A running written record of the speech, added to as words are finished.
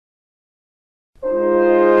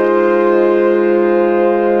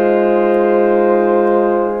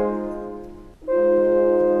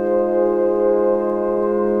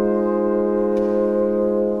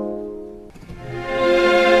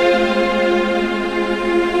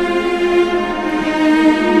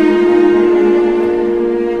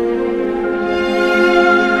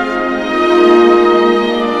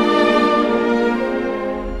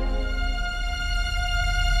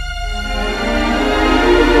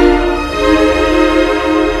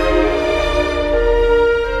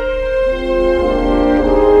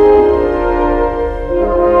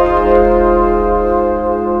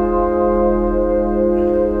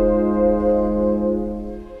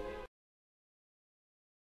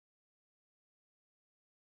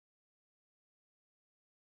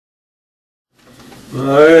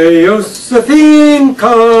Josephine,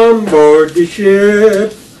 come board the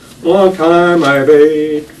ship. Long time I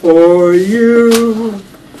wait for you.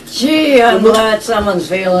 Gee, I'm glad someone's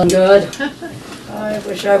feeling good. I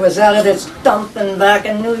wish I was out of this dump and back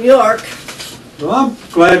in New York. Well, I'm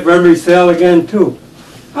glad memories sail again, too.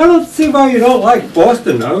 I don't see why you don't like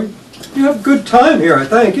Boston, though. You have a good time here, I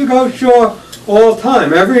think. You go ashore all the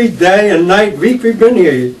time, every day and night, week we've been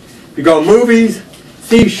here. You go movies,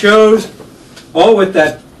 see shows, all with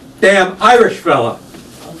that damn Irish fella.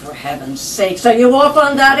 Oh, for heaven's sakes, are you off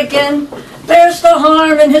on that again? There's the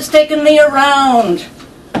harm in his taking me around.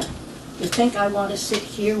 You think I want to sit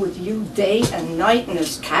here with you day and night in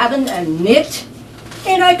his cabin and knit?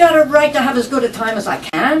 Ain't I got a right to have as good a time as I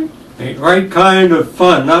can? Ain't right kind of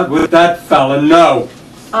fun, not with that fella, no.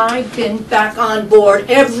 I've been back on board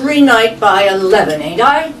every night by 11, ain't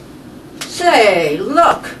I? Say,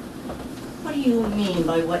 look. What do you mean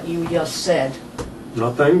by what you just said?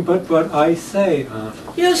 Nothing but what I say,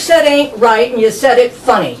 You said ain't right and you said it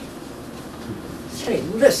funny. Say,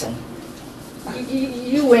 listen.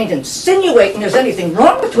 You ain't insinuating there's anything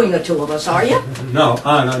wrong between the two of us, are you? No,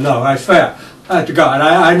 Anna, no, I swear. To God,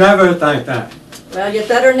 I never think that. Well, you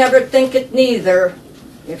better never think it neither,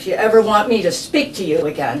 if you ever want me to speak to you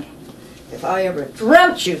again. If I ever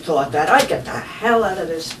dreamt you thought that, I'd get the hell out of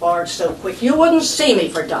this barge so quick you wouldn't see me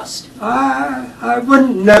for dust. I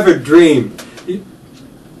wouldn't never dream.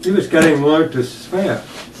 He was getting more to swear.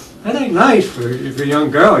 That ain't nice for a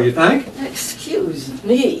young girl, you think? Excuse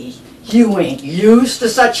me. You ain't used to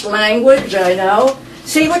such language, I know.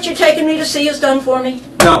 See what you're taking me to see has done for me?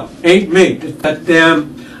 No, ain't me. That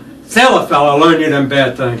damn sailor fella learned you them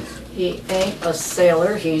bad things. He ain't a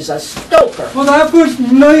sailor, he's a stoker. Well, that was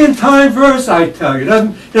a million times worse, I tell you.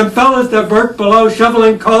 Them fellas that worked below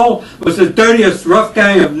shoveling coal was the dirtiest rough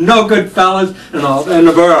gang of no good fellas in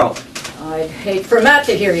the world. I'd hate for Matt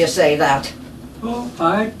to hear you say that. Well,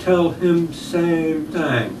 I tell him same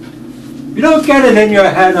thing. You don't get it in your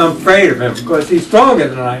head I'm afraid of him, because he's stronger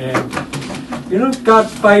than I am. You don't got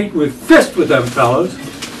fight with fist with them fellas.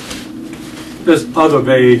 There's other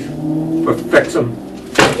ways to fix them.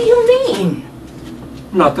 What do you mean?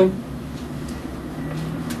 Nothing.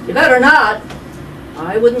 You better not.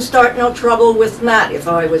 I wouldn't start no trouble with Matt if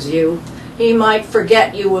I was you. He might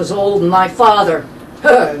forget you was old and my father.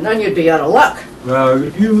 And then you'd be out of luck. Well,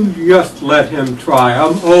 you just let him try.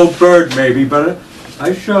 I'm old bird maybe, but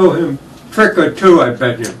I show him trick or two, I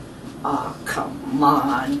bet you. Oh, come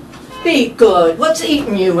on. Be good. What's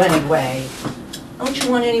eating you anyway? Don't you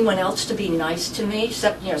want anyone else to be nice to me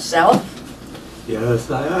except yourself? Yes,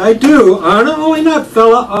 I do. Anna, only not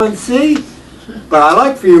fella on sea. But I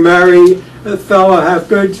like for you marry a fella have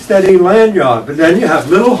good steady land job. And then you have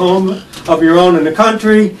little home of your own in the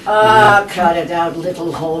country. Ah, cut it out,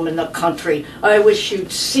 little home in the country. I wish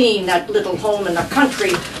you'd seen that little home in the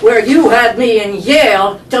country where you had me in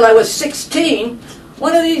Yale till I was 16.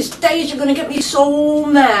 One of these days you're going to get me so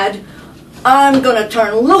mad, I'm going to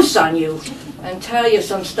turn loose on you and tell you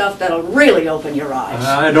some stuff that'll really open your eyes.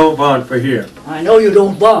 I don't want for here. I know you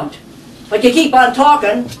don't want, but you keep on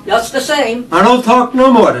talking just the same. I don't talk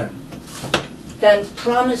no more then. Then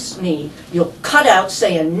promise me you'll cut out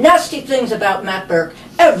saying nasty things about Matt Burke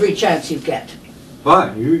every chance you get.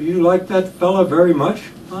 Why? You like that fella very much,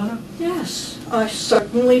 Anna? Yes, I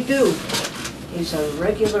certainly do. He's a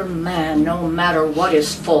regular man, no matter what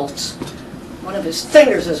his faults. One of his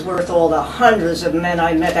fingers is worth all the hundreds of men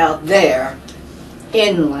I met out there,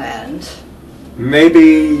 inland. Maybe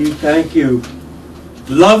you think you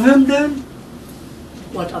love him then?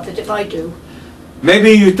 What of it if I do?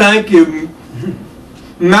 Maybe you think you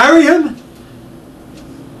marry him?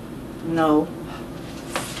 No.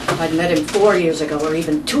 If I'd met him 4 years ago or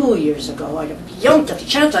even 2 years ago, I'd have jumped at the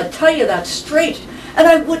chance. I'd tell you that straight. And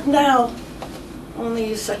I would now. Only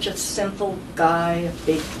he's such a simple guy, a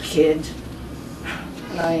big kid.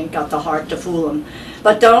 And I ain't got the heart to fool him.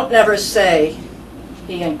 But don't never say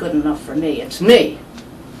he ain't good enough for me. It's me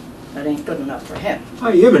that ain't good enough for him. Oh,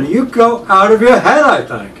 you go out of your head, I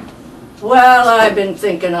think. Well, I've been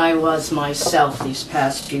thinking I was myself these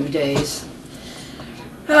past few days.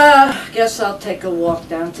 Guess I'll take a walk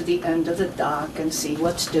down to the end of the dock and see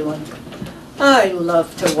what's doing. I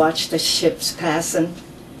love to watch the ships passing.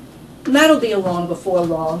 Matt'll be along before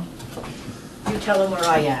long. You tell him where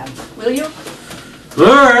I am, will you? All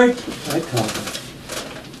right. I tell him.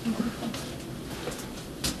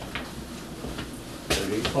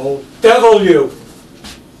 Dirty old devil, you.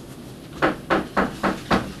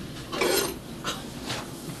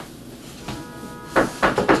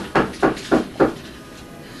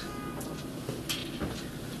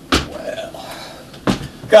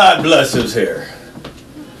 God bless us here.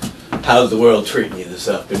 How's the world treating you this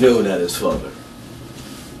afternoon, Anna's father?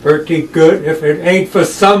 Pretty good if it ain't for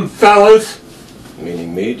some fellas.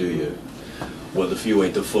 Meaning me, do you? Well, if you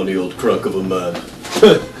ain't the funny old crunk of a man.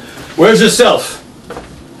 Where's yourself?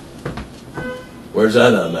 Where's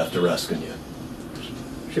Anna, I'm after asking you?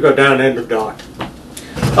 She go down in the dock.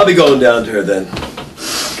 I'll be going down to her then.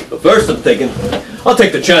 But first I'm thinking, I'll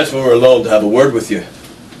take the chance when we're alone to have a word with you.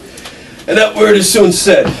 And that word is soon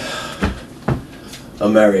said.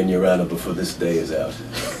 I'm marrying your Anna before this day is out.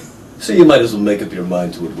 So you might as well make up your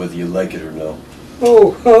mind to it whether you like it or no.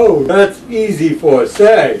 Oh, that's easy for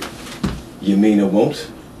say. You mean it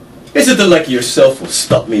won't? Is it the like of yourself will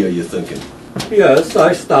stop me, are you thinking? Yes,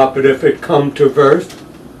 I stop it if it come to verse.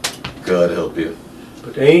 God help you.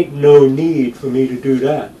 But ain't no need for me to do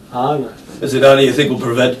that, honest. Is it Anna you think will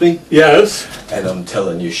prevent me? Yes. And I'm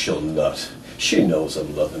telling you she'll not. She knows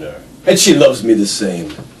I'm loving her. And she loves me the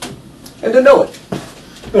same. And to know it.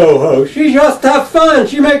 Oh, she just have fun.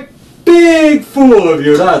 She make big fool of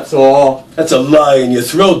you, that's all. That's a lie in your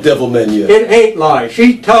throat, devilman, you. It ain't lie.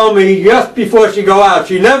 She told me just before she go out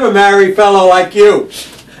she never marry fellow like you.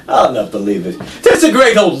 I'll not believe it. That's a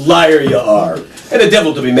great old liar you are. And the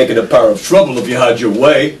devil to be making a power of trouble if you had your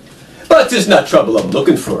way. But 'tis not trouble I'm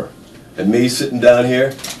looking for. And me sitting down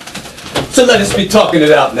here. So let us be talking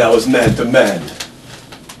it out now as man to man.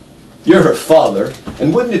 You're her father,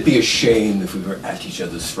 and wouldn't it be a shame if we were at each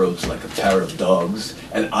other's throats like a pair of dogs,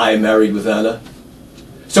 and I married with Anna?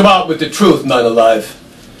 So out with the truth, man alive.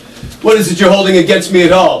 What is it you're holding against me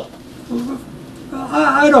at all?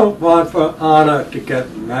 I don't want for Anna to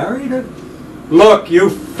get married. Look, you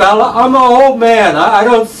fella, I'm an old man. I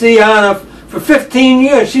don't see Anna for 15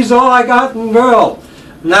 years. She's all I got in the world.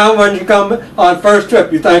 Now when you come on first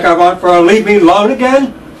trip, you think I want for her to leave me alone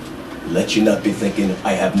again? Let you not be thinking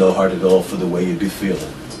I have no heart at all for the way you'd be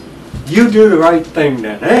feeling. You do the right thing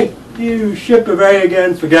then, eh? You ship away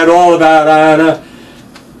again, forget all about Anna.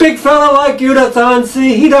 Big fella like you that's on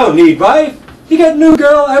sea, he don't need wife. He get new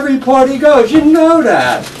girl every port he goes, you know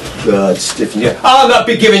that. God stiffen you. I'll not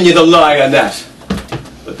be giving you the lie on that.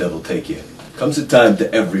 But devil take you. Comes a time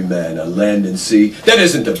to every man on land and sea that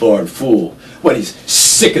isn't a born fool when he's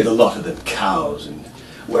sick of the lot of them cows and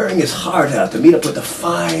wearing his heart out to meet up with a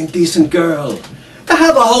fine, decent girl, to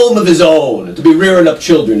have a home of his own, and to be rearing up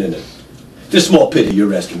children in it. It's a small pity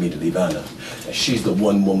you're asking me to leave Anna. She's the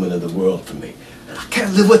one woman of the world for me. And I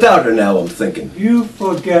can't live without her now, I'm thinking. You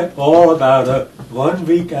forget all about her 1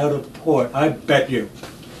 week out of port, I bet you.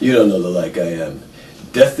 You don't know the like I am.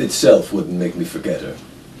 Death itself wouldn't make me forget her.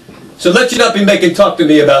 So let you not be making talk to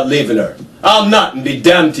me about leaving her. I'll not, and be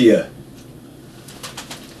damned to you.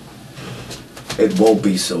 It won't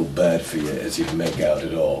be so bad for you as you'd make out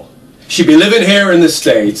at all. She'd be living here in the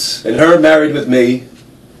States, and her married with me,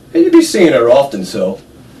 and you'd be seeing her often so.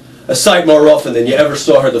 A sight more often than you ever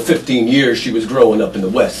saw her the 15 years she was growing up in the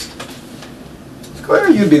West. Squire,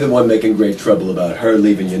 you'd be the one making great trouble about her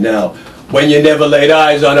leaving you now, when you never laid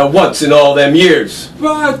eyes on her once in all them years.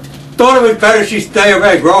 Well, I thought it was better she stay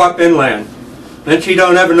away, grow up inland. Then she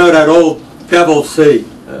don't ever know that old devil sea.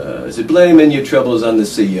 Is it blaming your troubles on the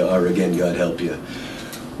sea you are again, God help you?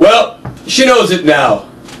 Well, she knows it now.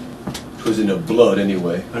 'Twas in her blood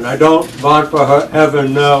anyway. And I don't want for her ever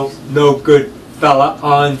know no good fella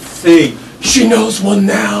on sea. She knows one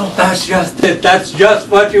now. That's just it. That's just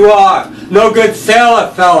what you are. No good sailor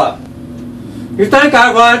fella. You think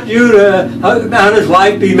I want you to, Anna's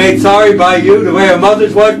life be made sorry by you the way her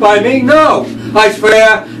mother's was by me? No. I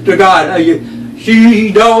swear to God,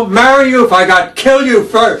 she don't marry you if I got kill you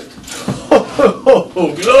first.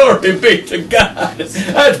 Oh, glory be to God.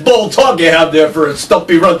 That's bold talk you have there for a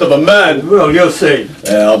stumpy runt of a man. Well, you'll see.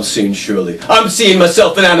 I'm seeing surely. I'm seeing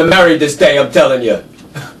myself and Anna married this day, I'm telling you.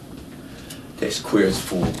 This queer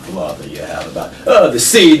fool blather you have about, the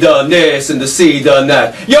sea done this and the sea done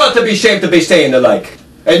that. You ought to be ashamed to be saying the like.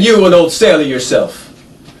 And you an old sailor yourself.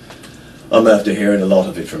 I'm after hearing a lot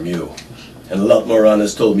of it from you. And a lot more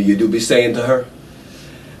Anna's told me you do be saying to her.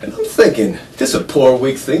 And I'm thinking, this a poor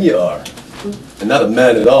weak thing you are. And not a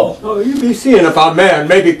man at all. Oh, you be seeing if I'm man,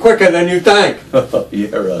 maybe quicker than you think.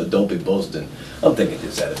 Don't be boasting. I'm thinking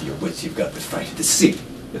this out of your wits. You've got the fright of the sea.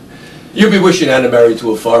 You'd be wishing Anna married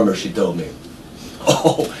to a farmer, she told me.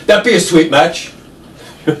 Oh, that'd be a sweet match.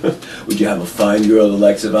 Would you have a fine girl the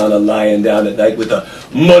likes of Anna lying down at night with a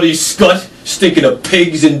muddy scut, stinking of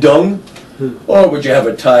pigs and dung? Or would you have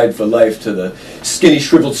her tied for life to the skinny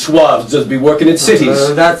shriveled swabs that be working in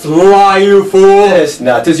cities? That's lie, you fool. Yes,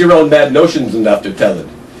 not. 'Tis your own mad notions and after telling.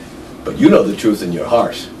 But you know the truth in your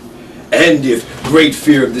heart. And if great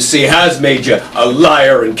fear of the sea has made you a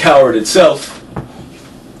liar and coward itself,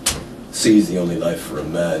 sea's the only life for a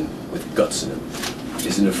man. with guts in him,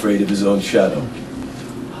 isn't afraid of his own shadow.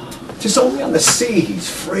 'Tis only on the sea he's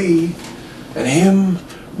free, and him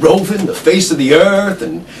roving the face of the earth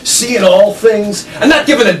and seeing all things, and not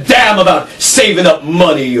giving a damn about saving up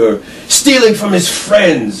money or stealing from his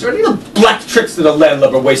friends or any of the black tricks that a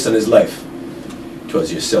landlubber wastes on his life.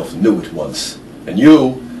 'Twas yourself knew it once, and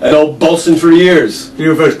you, an old bosun for years.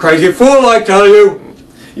 You was crazy fool, I tell you.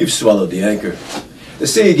 You've swallowed the anchor. The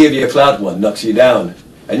sea gave you a clout one, knocks you down,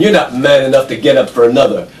 and you're not man enough to get up for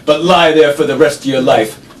another, but lie there for the rest of your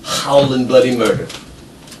life, howling bloody murder.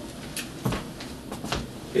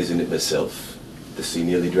 Isn't it myself the sea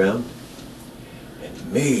nearly drowned?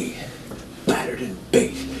 And me, battered and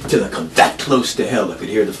bait, till I come that close to hell I could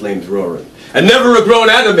hear the flames roaring, and never a groan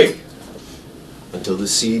out of me, until the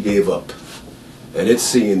sea gave up, and it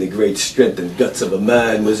seeing the great strength and guts of a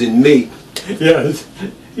man was in me. Yes,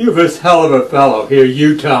 you was hell of a fellow, hear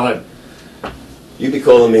you tellin'. You be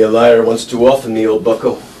calling me a liar once too often, me old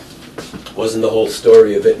bucko. Wasn't the whole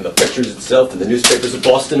story of it in the pictures itself in the newspapers of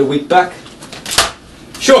Boston a week back?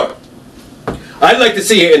 Sure. I'd like to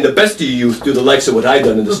see you in the best of your youth do the likes of what I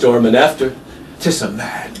done in the storm and after. 'Tis a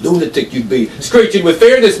mad lunatic you'd be, screeching with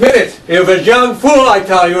fear this minute. You was a young fool, I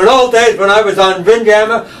tell you. In old days when I was on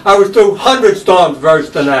Windjammer, I was through 100 storms worse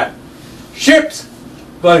than that. Ships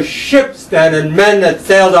was ships then, and men that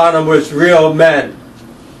sailed on them was real men.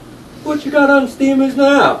 What you got on steamers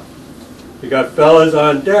now? You got fellas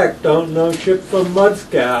on deck don't know ship from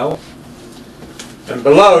mudscow. And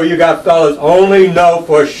below you got fellas only know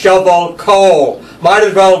for shovel coal. Might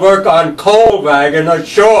as well work on coal wagon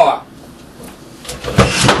ashore.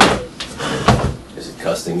 Is it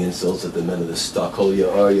casting insults at the men of the stockhole you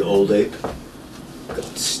are, you old ape?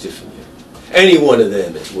 God stiffen you. Any one of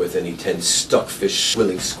them is worth any 10 stockfish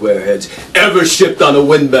swilling squareheads ever shipped on a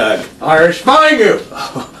windbag. Irish find you!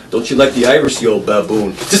 Oh, don't you like the Irish, you old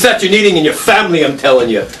baboon? Just that you're needing in your family, I'm telling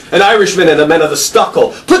you. An Irishman and a man of the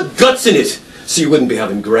stockhole. Put guts in it, so you wouldn't be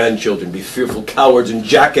having grandchildren, be fearful cowards and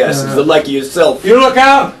jackasses, the like of yourself. You look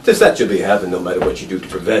out! Just that you'll be having, no matter what you do to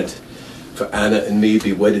prevent. For Anna and me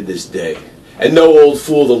be wedded this day, and no old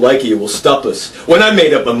fool the like of you will stop us when I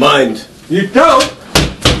made up my mind. You don't?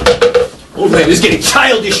 Old man is getting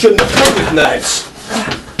childish, shouldn't have come with knives.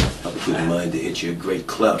 I've a good mind to hit you a great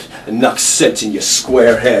clout and knock sense in your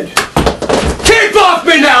square head. Keep off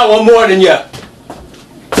me now, I'm warning you!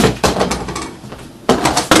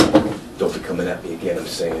 Don't be coming at me again, I'm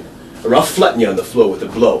saying, or I'll flatten you on the floor with a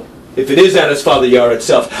blow. If it is Anna's father you are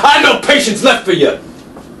itself, I've no patience left for you!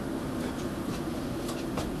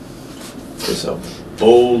 Just a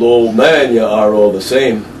bold old man you are all the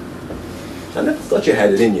same. I never thought you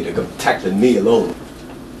had it in you to come tackling me alone.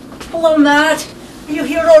 Hello, Matt. Are you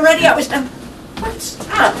here already? I was done. What's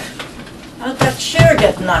up? How'd that chair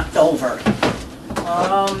get knocked over?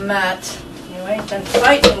 Oh, Matt, you ain't been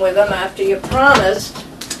fighting with him after you promised.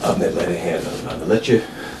 I've never laid a hand on him. I'll let you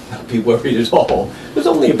not be worried at all. It was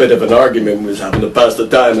only a bit of an argument we was having to pass the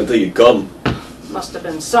time until you come. Must have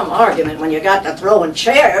been some argument when you got to throwing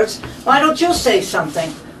chairs. Why don't you say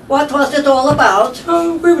something? What was it all about?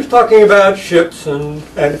 Oh, we was talking about ships and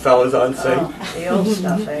fellas on sea. Oh, the old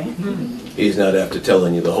stuff, eh? He's not after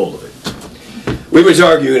telling you the whole of it. We was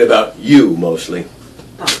arguing about you, mostly.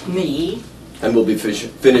 About me? And we'll be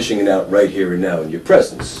finishing it out right here and now in your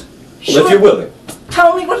presence. Well, Sure. if you're willing.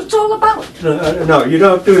 Tell me what it's all about. No, you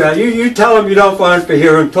don't do that. You tell him you don't want to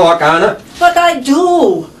hear him talk, Anna. But I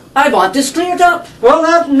do. I want this cleared up. Well,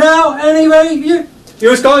 not now, anyway. You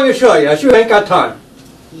was going ashore, yes? You ain't got time.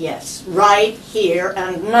 Yes, right here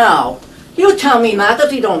and now. You tell me, Matt,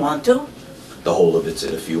 if you don't want to. The whole of it's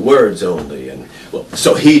in a few words only, and, well,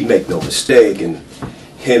 so he'd make no mistake in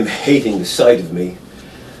him hating the sight of me.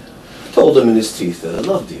 I told him in his teeth that I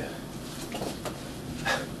loved you.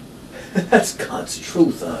 That's God's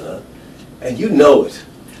truth, Anna, and you know it.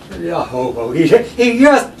 Yeah, hobo. He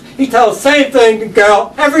tells the same thing to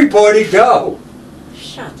girl everybody go.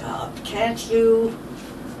 Shut up, can't you?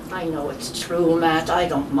 I know it's true, Matt. I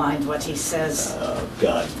don't mind what he says. Oh,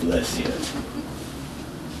 God bless you.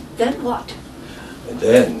 Then what? And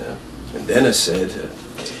then I said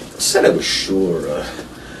I was sure.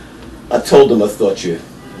 I told him I thought you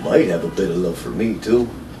might have a bit of love for me, too.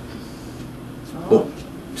 Oh. Well,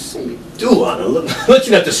 say you do, Anna. Let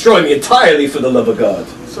you not destroy me entirely for the love of God.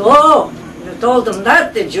 So, you told him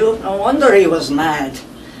that, did you? No wonder he was mad.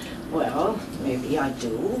 Well, maybe I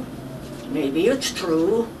do. Maybe it's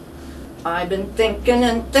true. I've been thinking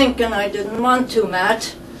and thinking I didn't want to,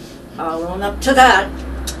 Matt. I'll own up to that.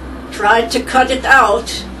 Tried to cut it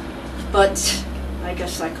out, but I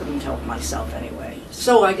guess I couldn't help myself anyway.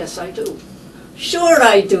 So I guess I do. Sure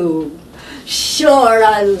I do. Sure,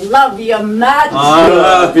 I love you, Matt.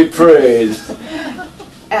 God be praised.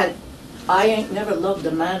 And I ain't never loved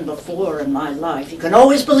a man before in my life. You can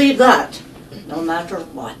always believe that, no matter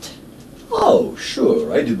what. Oh,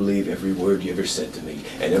 sure, I do believe every word you ever said to me,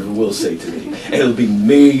 and ever will say to me. And it'll be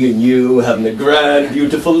me and you having a grand,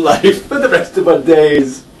 beautiful life for the rest of our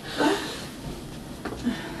days.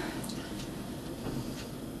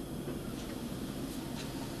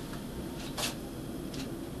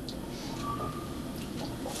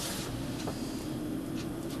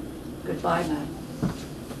 Goodbye, Matt.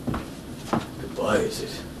 Goodbye, is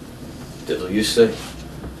it? Devil you say?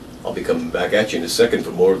 I'll be coming back at you in a second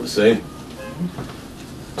for more of the same.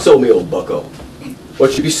 So, me old bucko,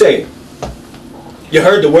 what you be saying? You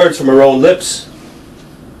heard the words from her own lips.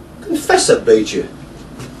 Confess I bait you.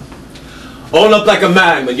 Own up like a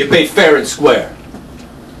man when you bait fair and square.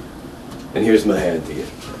 And here's my hand to you.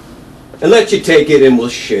 And let you take it and we'll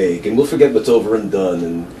shake and we'll forget what's over and done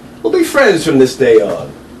and we'll be friends from this day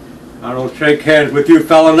on. I don't shake hands with you,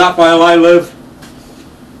 fella, not while I live.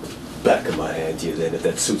 Back of my hand to you then, if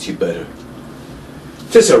that suits you better.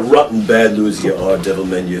 Just a rotten bad loser you are,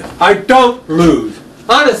 devilman you. I don't lose.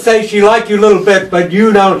 Anna say she like you a little bit, but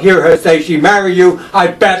you don't hear her say she marry you, I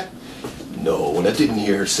bet. No, and I didn't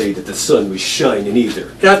hear her say that the sun was shining either.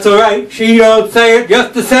 That's all right. She don't say it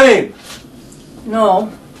just the same.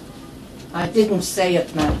 No, I didn't say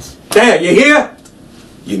it, Matt. There, you hear?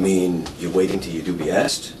 You mean you're waiting till you do be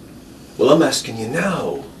asked? Well, I'm asking you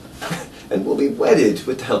now. And we'll be wedded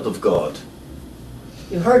with the help of God.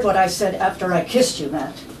 You heard what I said after I kissed you,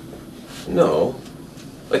 Matt. No,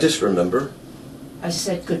 I just remember. I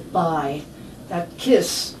said goodbye. That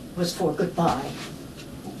kiss was for goodbye.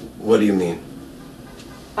 What do you mean?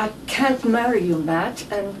 I can't marry you, Matt,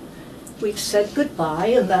 and we've said goodbye,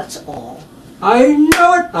 and that's all. I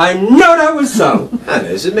know it. I know that was so. Anna,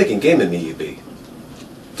 is it making game of me you be?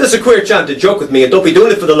 That's a queer chance to joke with me, and don't be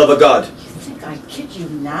doing it for the love of God. You think I kid you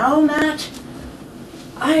now, Matt?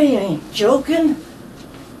 I ain't joking.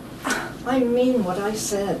 I mean what I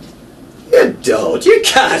said. You don't. You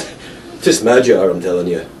can't. Just mad you are, I'm telling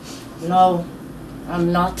you. No,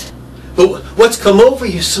 I'm not. But what's come over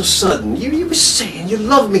you so sudden? You were saying you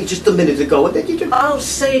loved me just a minute ago, and then you just... I'll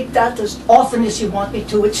say that as often as you want me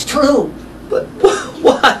to. It's true. But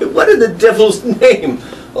why? What in the devil's name?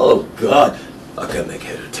 Oh, God. I can't make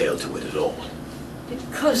head or tail to it at all.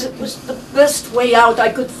 Because it was the best way out.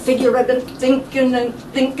 I could figure I've been thinking and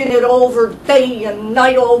thinking it over day and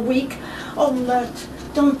night all week. Oh, Matt,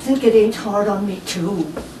 don't think it ain't hard on me, too.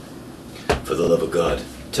 For the love of God,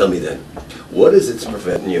 tell me then, what is it's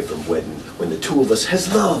preventing you from wedding when the two of us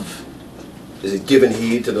has love? Is it giving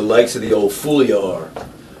heed to the likes of the old fool you are?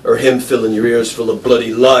 Or him filling your ears full of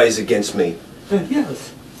bloody lies against me?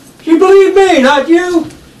 Yes. She believed me, not you.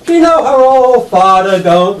 She know her old father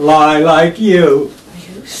don't lie like you.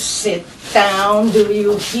 You sit down, do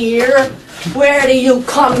you hear? Where do you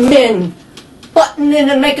come in? Butting in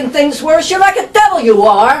and making things worse? You're like a devil, you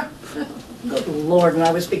are. Good Lord, and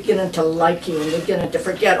I was beginning to like you and beginning to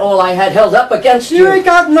forget all I had held up against you. You ain't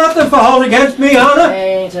got nothing for holding against me, Anna.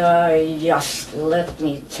 Ain't I just, let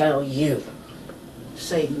me tell you.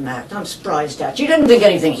 Say, Matt, I'm surprised at you. You didn't think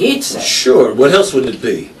anything he'd say. Sure, what else would it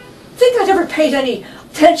be? Think I'd ever paid any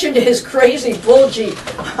attention to his crazy bulgy?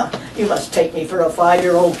 You must take me for a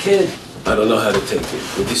 5-year-old kid. I don't know how to take it.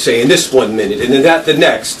 What you say in this one minute and in that the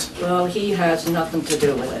next. Well, he has nothing to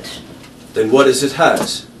do with it. Then what is it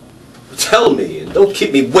has? Tell me, and don't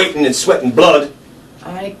keep me waiting and sweating blood.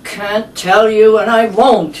 I can't tell you, and I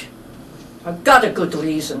won't. I've got a good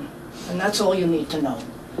reason, and that's all you need to know.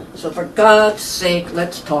 So for God's sake,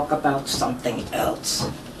 let's talk about something else.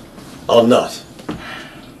 I'll not.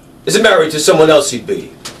 Is it married to someone else he'd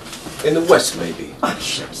be? In the West, maybe. I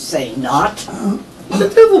should say not.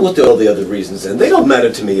 The devil with all the other reasons then. They don't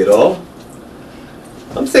matter to me at all.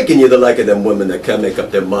 I'm thinking you're the like of them women that can't make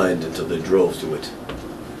up their mind until they're drove to it.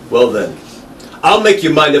 Well then, I'll make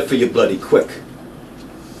your mind up for you bloody quick.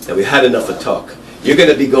 Now we had enough of talk. You're going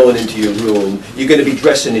to be going into your room, you're going to be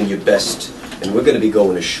dressing in your best, and we're going to be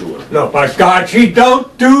going ashore. No, by God, she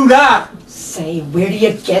don't do that. Say, where do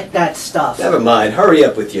you get that stuff? Never mind, hurry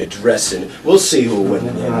up with your dressing. We'll see who went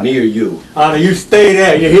in there, me or you. Anna, you stay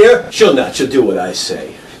there, you hear? She'll not, she'll do what I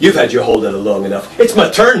say. You've had your hold on it long enough. It's my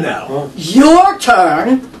turn now. Your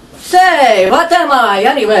turn? Say, what am I,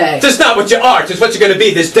 anyway? That's not what you are, it's what you're going to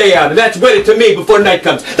be this day out, and that's wedded to me before night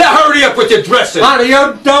comes. Now hurry up with your dressing! Anna,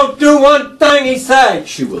 you don't do one thing he say.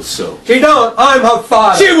 She will so. She don't. I'm her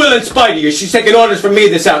father. She will in spite of you. She's taking orders from me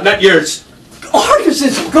this out, not yours. Orders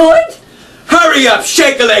is good? Hurry up,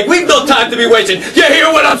 shake a leg. We've no time to be wasting. You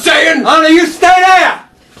hear what I'm saying? Anna, you stay there.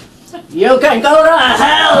 You can go to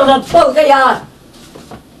hell, the both of ya!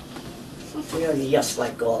 You're just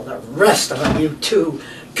like all the rest of them, you two.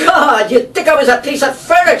 God, you'd think I was a piece of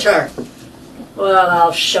furniture! Well,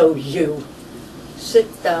 I'll show you.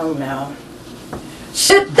 Sit down now.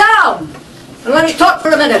 Sit down! And let me talk for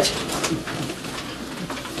a minute.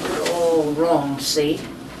 You're all wrong, see?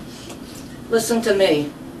 Listen to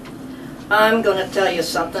me. I'm going to tell you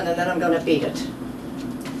something and then I'm going to beat it.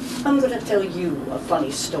 I'm going to tell you a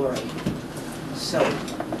funny story. So,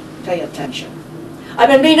 pay attention. I've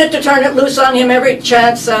been meaning to turn it loose on him every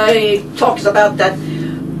chance he talks about that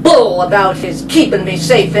bull about his keeping me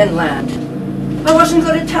safe inland. I wasn't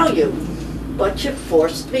going to tell you, but you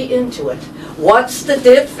forced me into it. What's the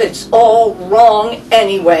diff? It's all wrong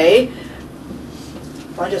anyway.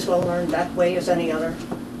 Might as well learn that way as any other.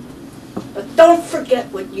 But don't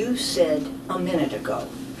forget what you said a minute ago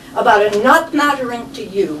about it not mattering to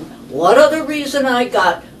you what other reason I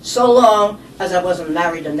got so long as I wasn't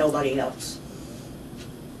married to nobody else.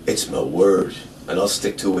 It's my word, and I'll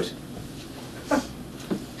stick to it.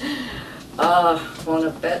 Wanna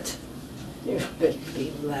bet? You make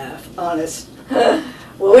me laugh, honest.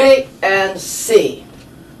 Wait and see.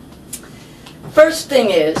 First thing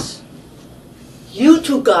is, you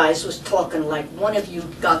two guys was talking like one of you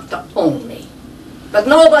got to own me. But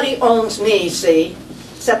nobody owns me, see,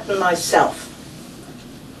 except myself.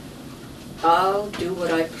 I'll do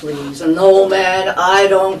what I please, and no man I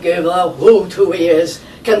don't give a hoot who he is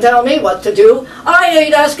can tell me what to do. I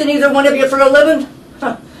ain't asking either one of you for a living.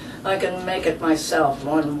 I can make it myself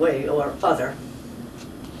one way or other.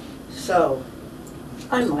 So,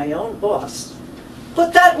 I'm my own boss.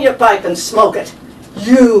 Put that in your pipe and smoke it.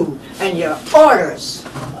 You and your orders.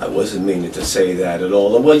 I wasn't meaning to say that at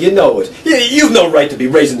all, and well, you know it. You've no right to be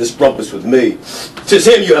raising this rumpus with me. 'Tis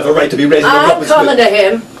him you have a right to be raising the rumpus with. I'm coming to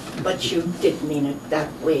him, but you did mean it that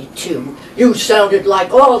way too. You sounded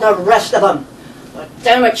like all the rest of them. But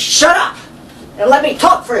damn it, shut up and let me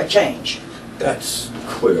talk for a change. That's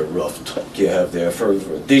queer rough talk you have there for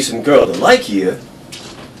a decent girl to like you.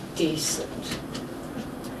 Decent?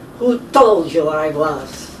 Who told you I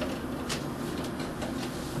was?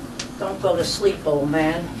 Don't go to sleep, old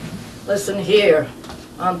man. Listen here.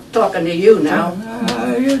 I'm talking to you now.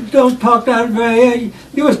 You don't talk that way.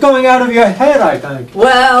 You was going out of your head, I think.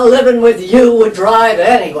 Well, living with you would drive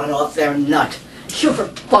anyone off their nut. Your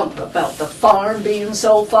bunk about the farm being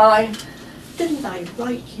so fine. Didn't I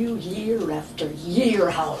write you year after year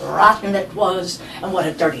how rotten it was and what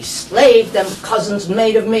a dirty slave them cousins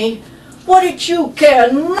made of me? What did you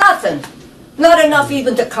care? Nothing. Not enough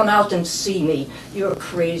even to come out and see me. You're a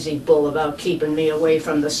crazy bull about keeping me away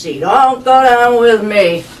from the sea. Don't go down with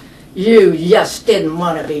me. You just didn't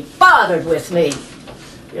want to be bothered with me.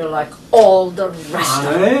 You're like all the rest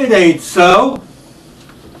of them. It ain't so.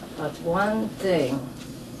 But one thing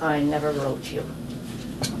I never wrote you.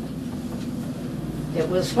 It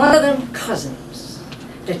was one of them cousins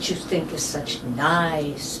that you think is such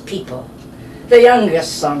nice people. The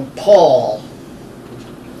youngest son, Paul,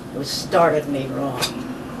 who started me wrong.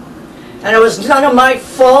 And it was none of my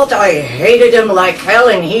fault. I hated him like hell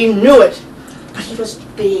and he knew it. But he was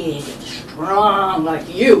big and strong like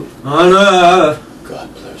you. God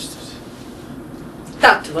bless it.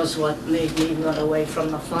 That was what made me run away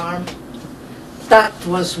from the farm. That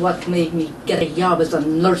was what made me get a job as a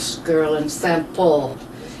nurse girl in St. Paul.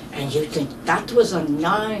 And you think that was a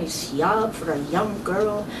nice job for a young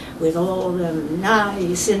girl with all them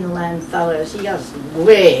nice inland fellas just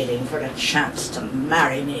waiting for the chance to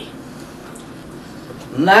marry me?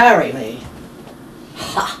 Marry me?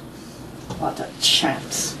 Ha! What a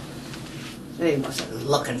chance. They wasn't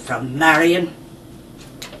looking for marrying.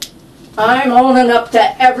 I'm owning up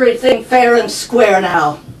to everything fair and square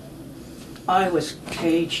now. I was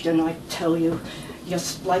caged, and I tell you,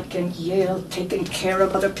 just like in Yale, taking care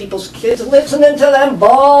of other people's kids, listening to them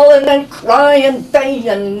bawling and crying day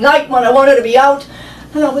and night when I wanted to be out,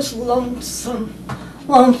 and I was lonesome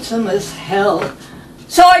as hell.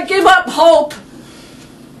 So I give up hope.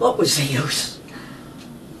 What was the use?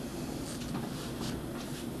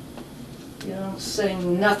 You don't say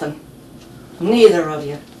nothing, neither of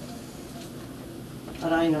you.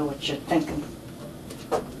 But I know what you're thinking.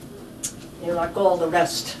 You're like all the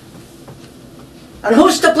rest. And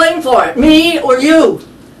who's to blame for it, me or you?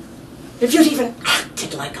 If you'd even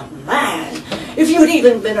acted like a man, if you'd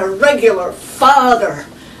even been a regular father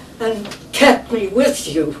and kept me with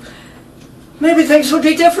you, maybe things would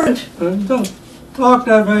be different. Don't talk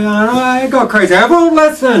that way, Anna. I go crazy. I won't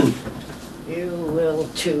listen. You will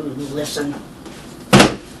too listen.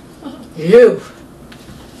 You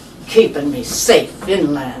keeping me safe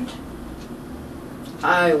inland.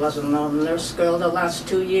 I wasn't a nurse girl the last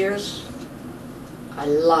 2 years. I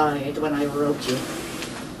lied when I wrote you.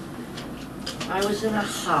 I was in a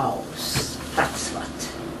house, that's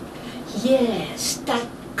what. Yes, that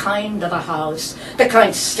kind of a house. The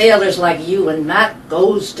kind sailors like you and Matt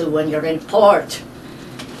goes to when you're in port.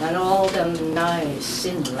 And all them nice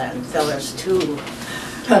inland fellers too.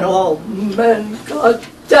 And all men, God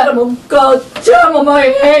damn 'em, I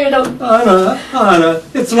hate 'em. Anna,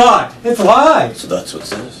 it's lie. It's lie. So that's what it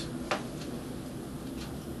says.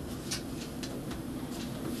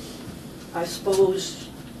 I suppose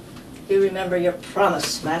you remember your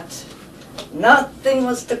promise, Matt. Nothing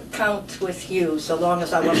was to count with you so long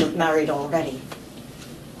as I wasn't married already.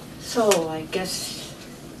 So I guess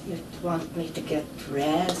you'd want me to get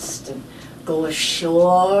dressed and go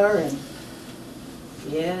ashore and...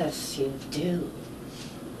 Yes, you do.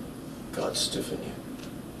 God stiffen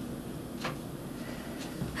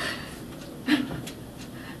you.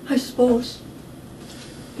 I suppose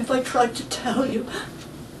if I tried to tell you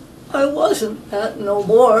I wasn't that no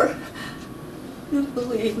more, you'd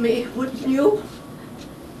believe me, wouldn't you?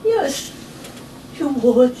 Yes, you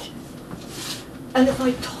would. And if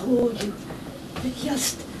I told you that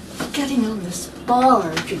just getting on this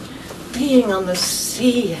barge and being on the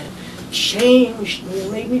sea had changed me,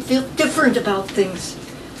 made me feel different about things.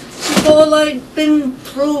 If all I'd been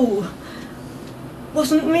through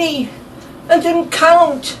wasn't me and didn't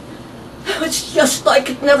count. It's just like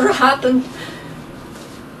it never happened.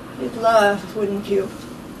 You'd laugh, wouldn't you?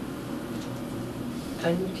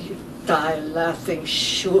 And you'd die laughing,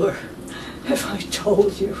 sure, if I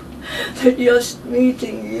told you that just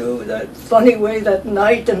meeting you that funny way that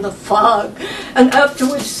night in the fog, and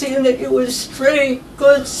afterwards seeing that you was straight,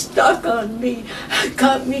 good stuck on me,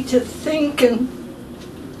 got me to thinking.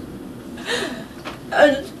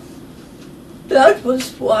 And that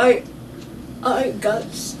was why I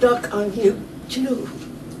got stuck on you, too.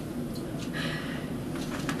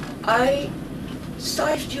 I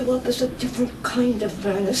sized you up as a different kind of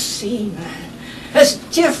man, a seaman, as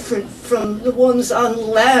different from the ones on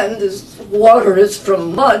land as water is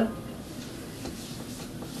from mud.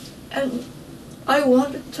 And I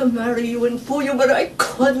wanted to marry you and fool you, but I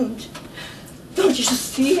couldn't. Don't you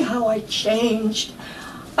see how I changed?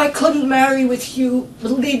 I couldn't marry with you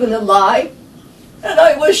believing a lie, and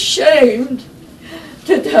I was ashamed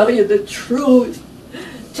to tell you the truth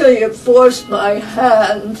till you forced my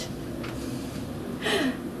hand.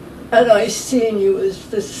 And I seen you as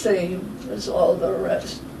the same as all the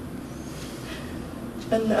rest.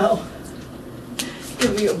 And now,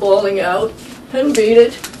 give me a bawling out and beat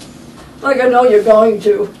it, like I know you're going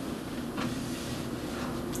to.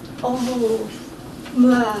 Oh,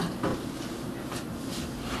 Ma.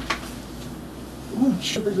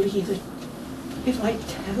 Won't you believe it if I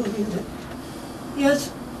tell you that,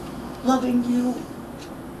 yes, loving you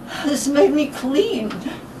has made me clean.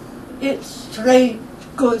 It's straight,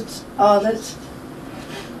 good, honest.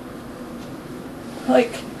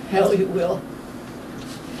 Like hell you will.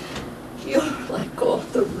 You're like all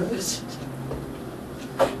the rest.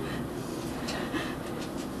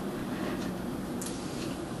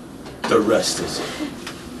 The rest is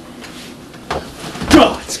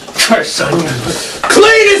God's curse on you.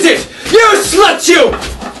 Clean is it? You slut, you!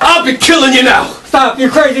 I'll be killing you now. Stop, you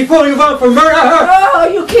crazy fool. You want to murder her? Oh,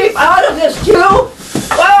 you keep out of this, Jew.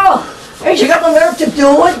 Well, ain't you got the nerve to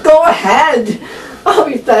do it? Go ahead. I'll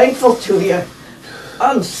be thankful to you.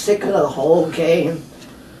 I'm sick of the whole game.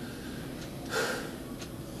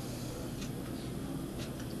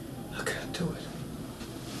 I can't do it.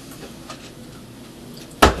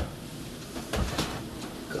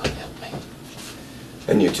 God help me.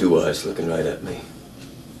 And your two eyes looking right at me.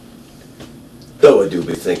 Though I do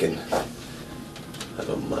be thinking, I've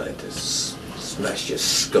a mind to smash your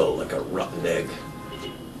skull like a rotten egg.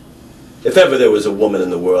 If ever there was a woman in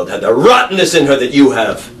the world had the rottenness in her that you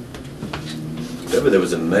have, if ever there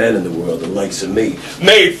was a man in the world the likes of me,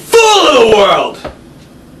 made fool of the world,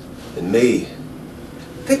 and me,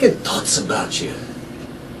 thinking thoughts about you,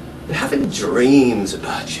 and having dreams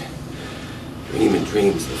about you, dreaming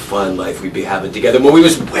dreams of the fine life we'd be having together when we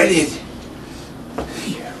was wedded.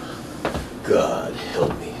 God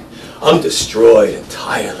help me. I'm destroyed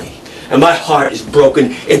entirely, and my heart is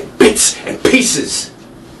broken in bits and pieces.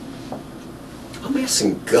 I'm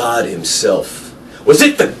asking God himself, was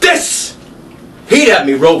it for this? He'd have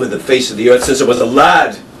me roving the face of the earth since I was a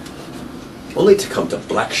lad, only to come to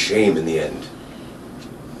black shame in the end,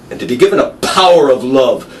 and to be given a power of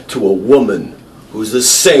love to a woman who's the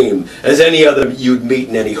same as any other you'd meet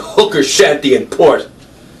in any hooker shanty in port,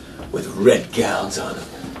 with red gowns on them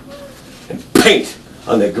and paint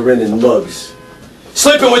on their grinning mugs.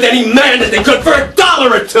 Sleeping with any man that they could for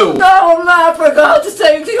 $1 or $2! No, Matt, for God's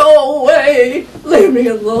sake, go away. Leave me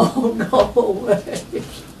alone. Go away.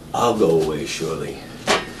 I'll go away, surely.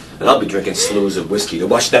 And I'll be drinking slews of whiskey to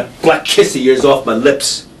wash that black kiss of yours off my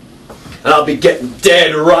lips. And I'll be getting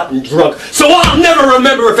dead, rotten drunk, so I'll never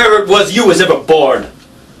remember if ever it was you was ever born.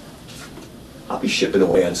 I'll be shipping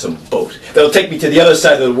away on some boat that'll take me to the other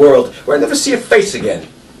side of the world where I'll never see your face again.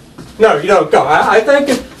 No, you don't go. I think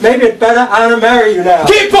maybe it's better Anna marry you now.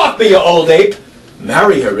 Keep off me, you old ape!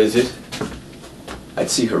 Marry her, is it? I'd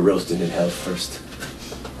see her roasting in hell first.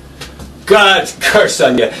 God's curse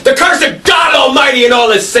on you! The curse of God Almighty and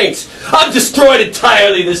all His saints! I'm destroyed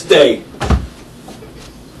entirely this day!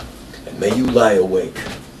 And may you lie awake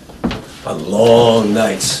on long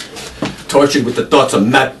nights, tortured with the thoughts of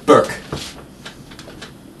Matt Burke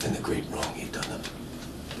and the great wrong he done them.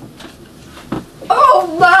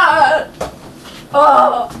 Oh, Matt!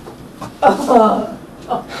 I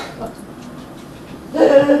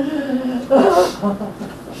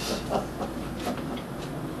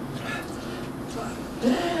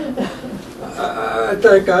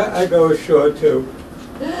think I go ashore too.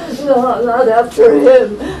 No, not after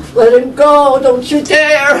him. Let him go. Don't you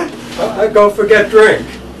dare. I go forget drink.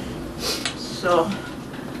 So,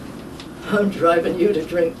 I'm driving you to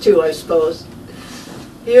drink too, I suppose.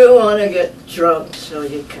 You want to get drunk so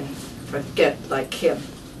you can forget like him.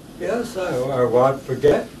 Yes, I won't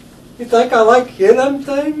forget. You think I like hear them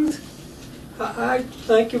things? I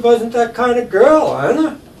think you wasn't that kind of girl,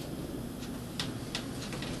 Anna.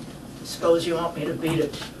 Suppose you want me to beat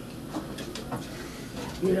it.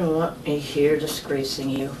 You don't want me here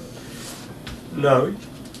disgracing you. No.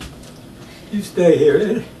 You stay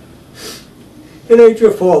here. It ain't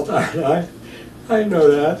your fault, Anna. I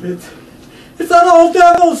know that. It's that old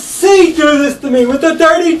devil C do this to me with the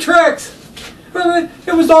dirty tricks. I mean,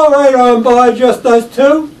 it was all right on board, just us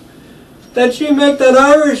two. Then she make that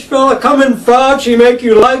Irish fella come in front. She make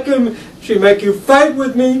you like him. She make you fight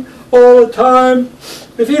with me all the time.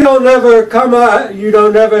 If you don't never come out, you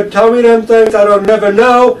don't never tell me them things, I don't never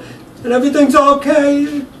know, and everything's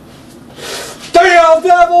okay. Dirty old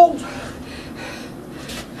devil!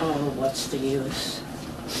 Oh, what's the use?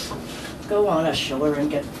 Go on ashore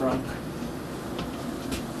and get drunk.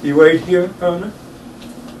 You wait here, Anna?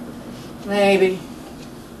 Maybe.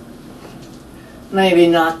 Maybe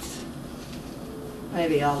not.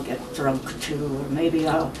 Maybe I'll get drunk too, or maybe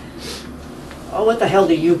I'll... Oh, what the hell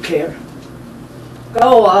do you care?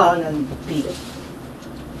 Go on and beat it.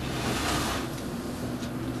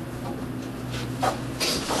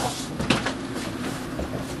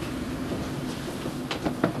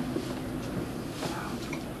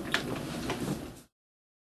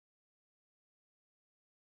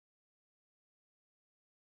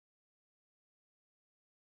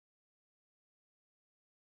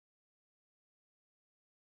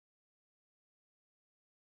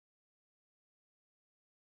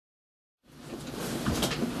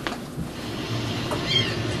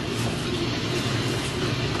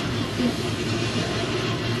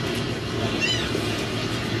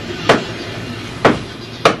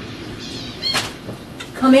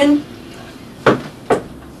 Come in.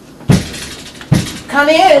 Come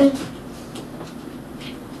in.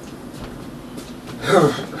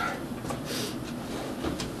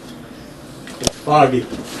 It's foggy.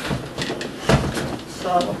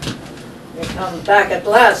 So, you come back at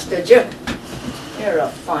last, did you? You're a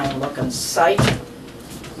fine-looking sight.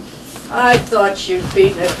 I thought you'd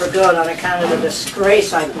beaten it for good on account of the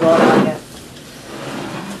disgrace I brought on you.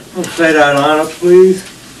 Don't say that, Anna, please.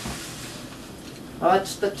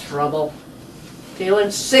 What's the trouble?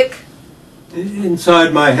 Feeling sick?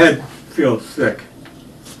 Inside my head feels sick.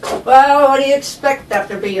 Well, what do you expect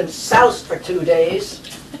after being soused for 2 days?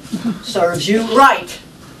 Serves you right.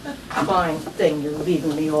 Fine thing you're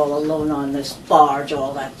leaving me all alone on this barge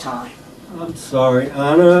all that time. I'm sorry,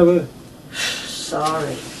 Anna.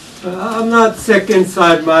 Sorry. I'm not sick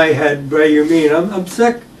inside my head, what you mean. I'm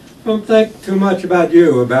sick. Don't think too much about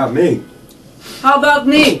you, about me. How about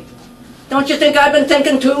me? Don't you think I've been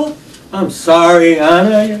thinking too? I'm sorry,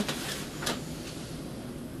 Anna.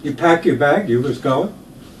 You pack your bag, you was going?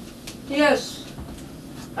 Yes.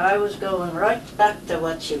 I was going right back to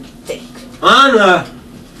what you think. Anna!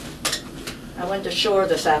 I went ashore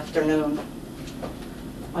this afternoon.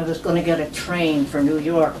 I was going to get a train for New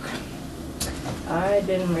York. I've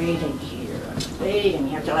been reading here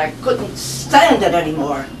till I couldn't stand it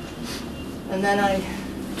anymore. And then I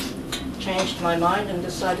changed my mind and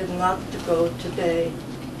decided not to go today.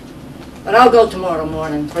 But I'll go tomorrow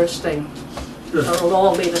morning, first thing. It'll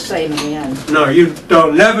all be the same in the end. No, you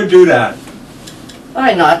don't never do that.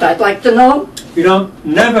 Why not? I'd like to know. You don't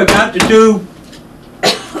never got to do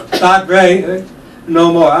that Ray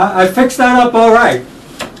no more. I fixed that up all right.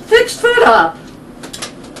 Fixed what up?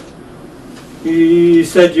 You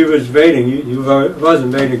said you was waiting. You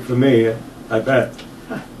wasn't waiting for me, I bet.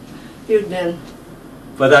 You'd been.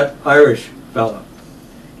 For that Irish fellow.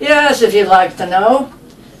 Yes, if you'd like to know.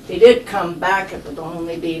 If he did come back, it would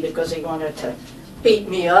only be because he wanted to beat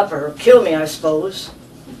me up or kill me, I suppose.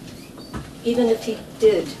 Even if he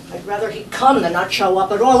did, I'd rather he'd come than not show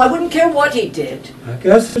up at all. I wouldn't care what he did. I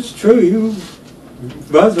guess it's true. You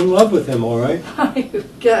was in love with him, all right. I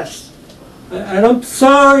guess. And I'm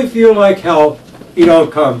sorry if you like hell he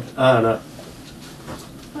don't come, Anna.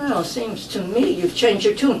 Well, seems to me you've changed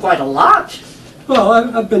your tune quite a lot. Well,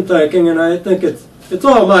 I've been thinking, and I think it's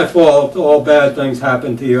all my fault. All bad things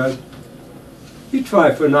happen to you. You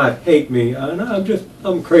try for not hate me, and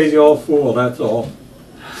I'm a crazy old fool, that's all.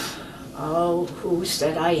 Oh, who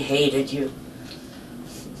said I hated you?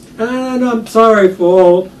 And I'm sorry for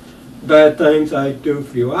all bad things I do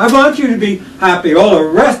for you. I want you to be happy all the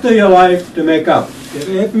rest of your life to make up. If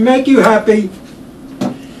it make you happy,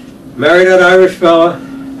 marry that Irish fella.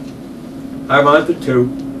 I want it too.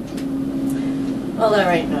 Well,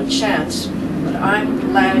 there ain't no chance, but I'm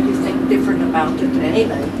glad you think different about it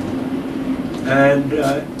anyway. And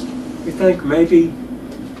you think maybe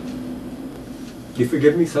you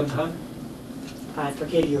forgive me sometime? I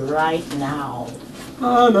forgive you right now.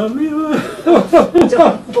 Oh, no, no.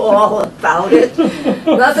 Don't bawl about it.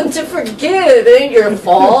 Nothing to forgive. Ain't your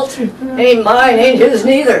fault. Ain't mine, ain't his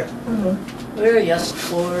neither. We're just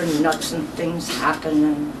poor nuts and things happen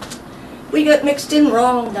and we get mixed in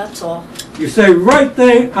wrong, that's all. You say right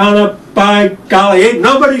thing, Anna, by golly, ain't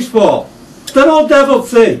nobody's fault. That old devil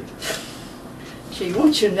see. Gee,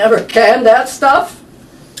 won't you never can that stuff?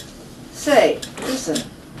 Say, listen,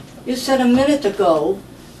 you said a minute ago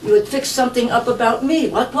you had fixed something up about me.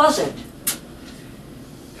 What was it?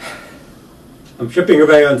 I'm shipping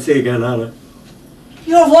away on sea again, Anna.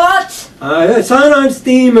 You're what? I sign on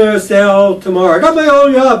steamer sail tomorrow. I got my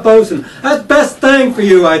old yacht, bosun. That's best thing for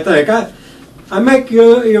you, I think. I make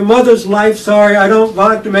your mother's life sorry. I don't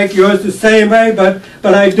want to make yours the same way, but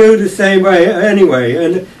I do the same way anyway.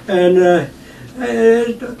 And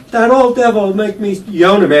that old devil will make me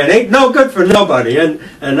Yona man. Ain't no good for nobody. And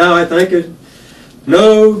now I think it's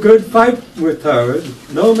no good fight with her.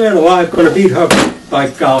 No man alive going to beat her, by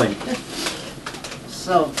golly.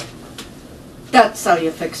 So, that's how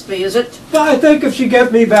you fixed me, is it? Well, I think if she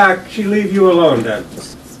get me back, she'll leave you alone then.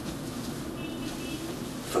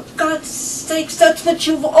 For God's sakes, that's what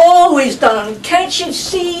you've always done. Can't you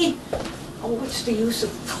see? Oh, what's the use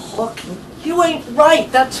of talking? You ain't right,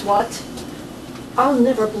 that's what. I'll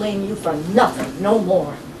never blame you for nothing, no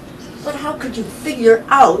more. But how could you figure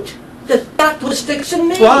out that was fixing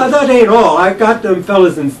me? Well, that ain't all. I got them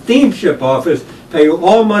fellas in steamship office pay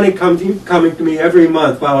all money coming to me every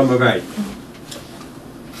month while I'm away.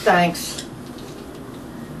 Thanks.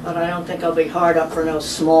 But I don't think I'll be hard up for no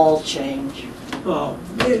small change. Oh,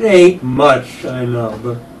 it ain't much, I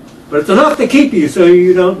know, but it's enough to keep you so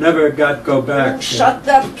you don't never go back. Oh, shut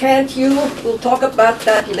up, can't you? We'll talk about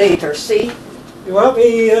that later, see? You want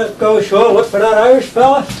me to go ashore, look for that Irish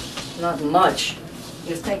fella? Not much.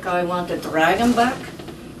 You think I want to drag him back?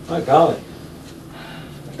 My golly.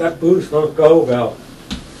 That booze don't go well.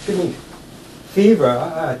 Give me fever,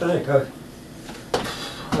 I think.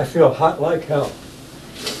 I feel hot like hell.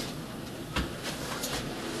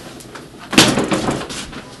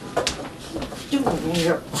 Doing in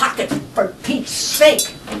your pocket, for Pete's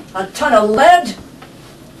sake? A ton of lead?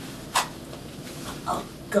 A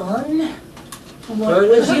gun? What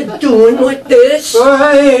was you doing with this?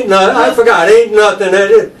 Well, ain't nothing. I forgot. Ain't nothing.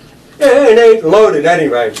 It ain't loaded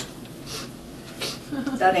anyway.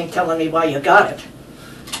 That ain't telling me why you got it.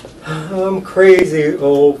 I'm crazy,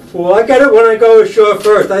 old fool. I get it when I go ashore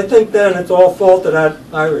first. I think then it's all fault of that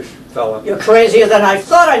Irish fella. You're crazier than I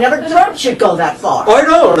thought. I never dreamt you'd go that far. I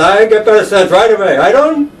don't. I get better sense right away. I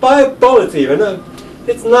don't buy bullets even.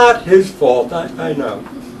 It's not his fault. I know.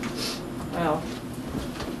 Well,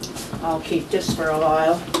 I'll keep this for a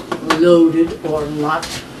while, loaded or not.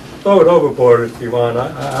 Throw it overboard if you want.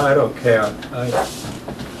 I don't care.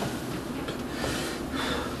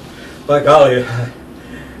 By golly,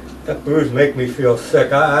 that booze make me feel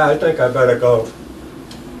sick. I think I better go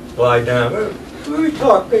lie down. We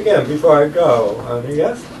talk again before I go, honey,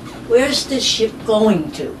 yes? Where's this ship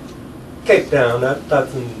going to? Cape Town,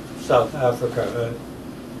 that's in South Africa.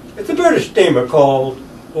 It's a British steamer called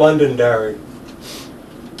Londonderry.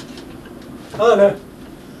 Anna,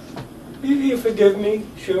 you forgive me,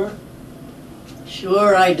 sure?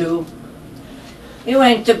 Sure I do. You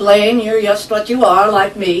ain't to blame. You're just what you are,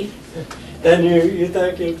 like me. Then you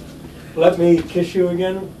think you'd let me kiss you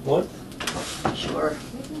again once? Sure.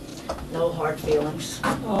 No hard feelings.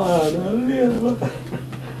 Oh, no, Lila.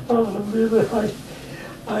 Oh, Lila,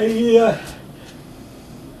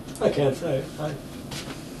 I can't say it.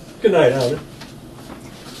 Good night, Anna.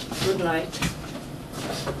 Good night.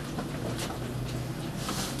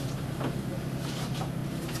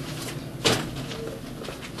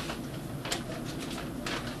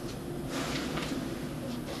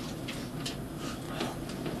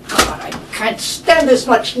 God, I can't stand this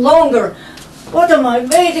much longer. What am I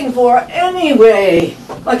waiting for anyway?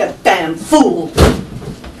 Like a damn fool.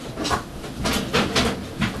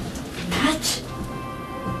 Matt?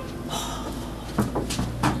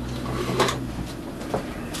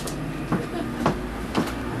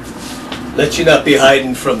 Let you not be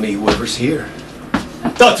hiding from me, whoever's here.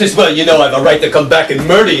 Thought as well you know I've a right to come back and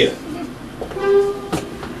murder you.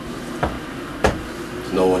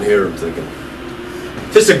 There's no one here, I'm thinking.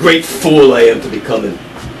 Just a great fool I am to be coming.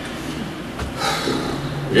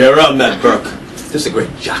 You're around that, Burke. Just a great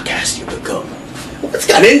jackass you become. What's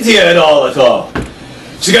got into you at all?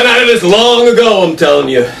 She got out of this long ago, I'm telling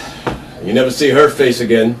you. You never see her face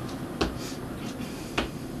again.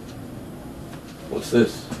 What's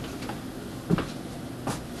this?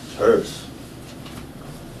 It's hers.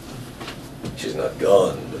 She's not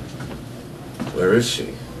gone, but where is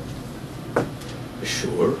she?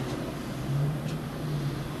 Ashore?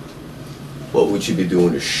 What would she be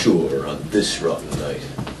doing ashore on this rotten night?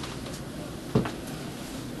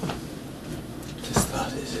 Just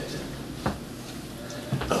thought, is it?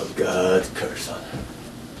 Oh, God, curse on her.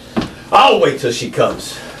 I'll wait till she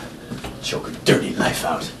comes. Choke her dirty life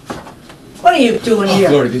out. What are you doing here?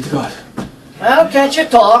 Glory be to God. Well, can't you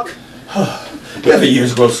talk? You ever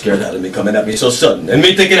years grow scared out of me coming at me so sudden, and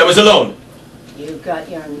me thinking I was alone? You got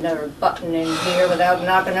your nerve button in here without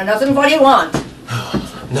knocking or nothing. What do you want?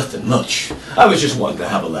 Nothing much. I was just wanting to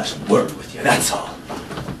have a last word with you, that's all.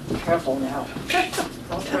 Careful now.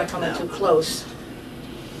 Don't try coming too close.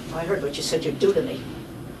 I heard what you said you'd do to me.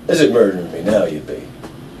 Is it murdering me now, you'd be?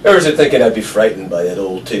 Or is it thinking I'd be frightened by that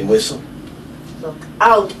old tin whistle? Look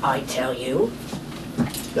out, I tell you.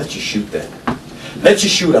 Let you shoot then. Let you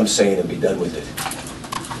shoot, I'm saying, and be done with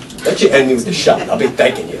it. Let you end me with the shot, I'll be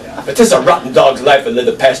thanking you. But this is a rotten dog's life I've lived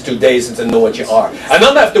the past 2 days since I know what you are. And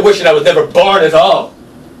I'm after wishing I was never born at all.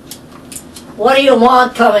 What do you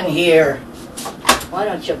want coming here? Why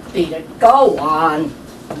don't you beat it? Go on.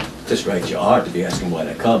 Just right you are to be asking why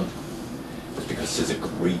I come. It's because it's a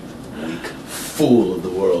great, weak fool of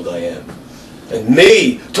the world I am. And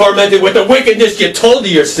me, tormented with the wickedness you told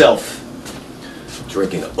of yourself.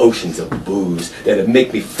 Drinking oceans of booze that'd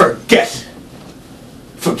make me forget.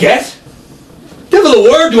 Forget? Devil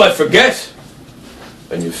a word do I forget.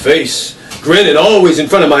 And your face, grinning always in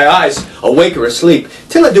front of my eyes, awake or asleep,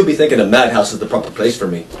 till I do be thinking a madhouse is the proper place for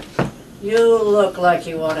me. You look like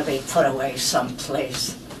you want to be put away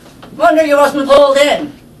someplace. Wonder you wasn't pulled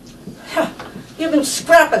in. You've been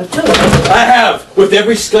scrapping too. I have, with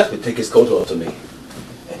every scrap would take his coat off of me.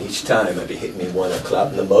 And each time I'd be hitting me one a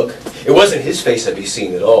clap in the mug. It wasn't his face I'd be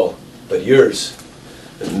seeing at all, but yours.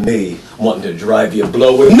 And me wanting to drive you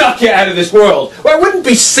blow would knock you out of this world, where I wouldn't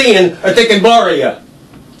be seeing or thinking more of you.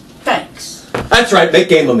 Thanks. That's right, make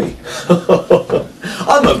game of me.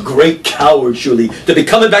 I'm a great coward, surely, to be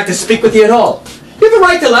coming back to speak with you at all. You have a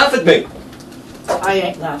right to laugh at me. I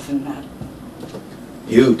ain't laughing, Matt.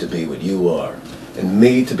 You to be what you are, and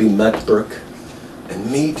me to be Matt Burke,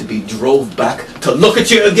 and me to be drove back to look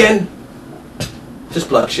at you again. Just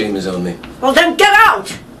black shame is on me. Well then get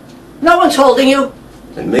out! No one's holding you.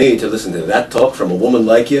 And me to listen to that talk from a woman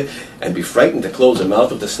like you, and be frightened to close her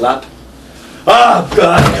mouth with a slap. Ah,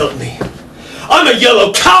 God help me. I'm a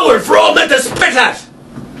yellow coward for all men to spit at.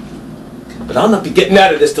 But I'll not be getting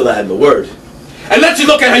out of this till I had my word. And let you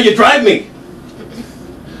look at how you drive me.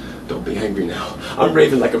 Don't be angry now. I'm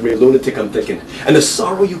raving like a real lunatic, I'm thinking. And the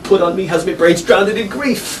sorrow you put on me has my brains drowned in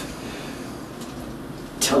grief.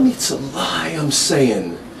 Tell me it's a lie, I'm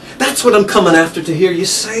saying. That's what I'm coming after to hear you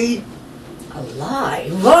say. A lie?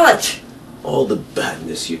 What? All the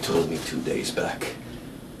badness you told me 2 days back.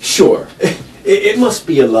 Sure, it must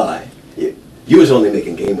be a lie. You was only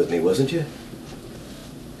making game with me, wasn't you?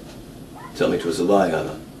 Tell me 'twas a lie,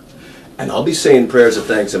 Anna. And I'll be saying prayers of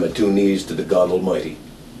thanks on my 2 knees to the God Almighty.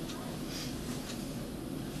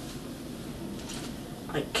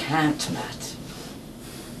 I can't, Matt.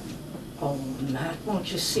 Oh, Matt,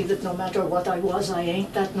 won't you see that no matter what I was, I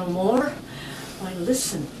ain't that no more? Why,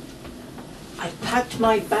 listen. I packed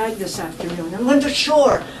my bag this afternoon and went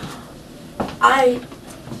ashore.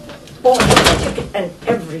 bought the ticket and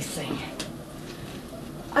everything.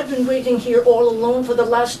 I've been waiting here all alone for the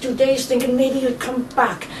last 2 days thinking maybe you'd come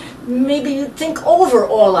back. Maybe you'd think over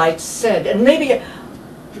all I'd said, and maybe...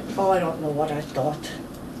 Oh, I don't know what I thought.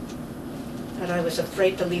 That I was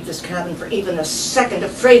afraid to leave this cabin for even a second,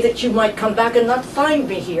 afraid that you might come back and not find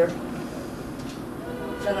me here.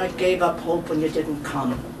 Then I gave up hope when you didn't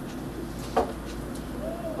come.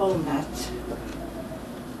 Oh, Matt.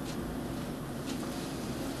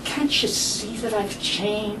 Can't you see that I've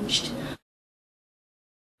changed?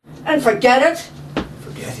 And forget it?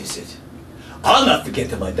 Forget, is it? I'll not forget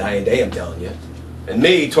till my dying day, I'm telling you. And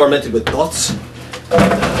me, tormented with thoughts.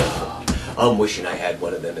 I'm wishing I had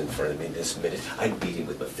one of them in front of me this minute. I'd beat him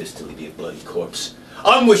with my fist till he'd be a bloody corpse.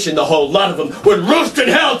 I'm wishing the whole lot of them would roast in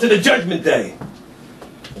hell to the judgment day.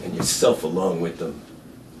 And yourself along with them.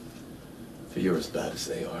 For you're as bad as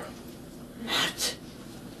they are. Matt.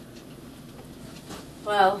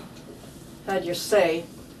 Well, had your say.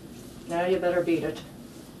 Now you better beat it.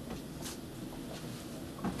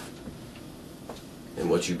 And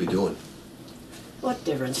what you be doing? What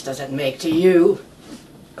difference does it make to you?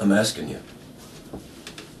 I'm asking you.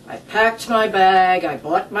 I packed my bag, I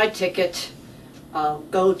bought my ticket. I'll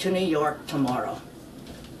go to New York tomorrow.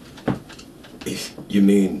 You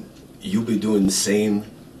mean you'll be doing the same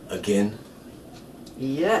again?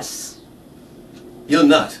 Yes. You'll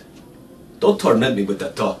not. Don't torment me with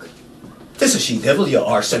that talk. This a she-devil you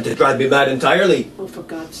are, sent to drive me mad entirely. Oh, for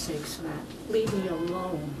God's sakes, Matt, leave me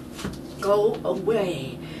alone. Go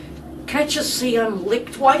away. Can't you see I'm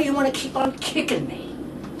licked? Why do you want to keep on kicking me?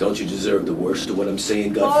 Don't you deserve the worst of what I'm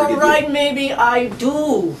saying, God forgive All right, you? maybe I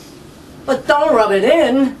do. But don't rub it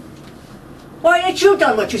in. Why ain't you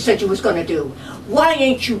done what you said you was going to do? Why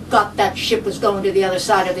ain't you got that ship was going to the other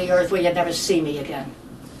side of the earth where you'd never see me again?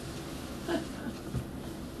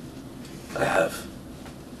 I have.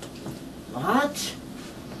 What?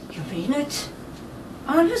 You mean it?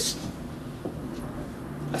 Honest?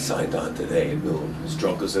 I signed on today at noon, as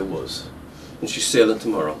drunk as I was. And she's sailing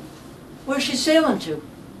tomorrow. Where's she sailing to?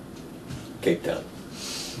 Cape Town.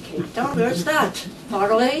 Cape Town? Where's that? Far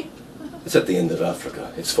away? It's at the end of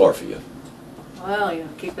Africa. It's far for you. Well, you're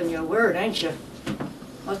keeping your word, ain't you?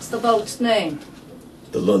 What's the boat's name?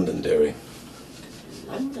 The Londonderry.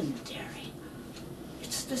 Londonderry.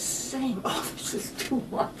 It's the same. Oh, this is too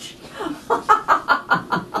much.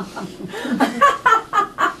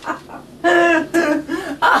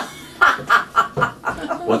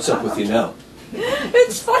 What's up with you now?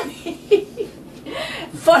 It's funny.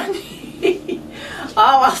 Funny.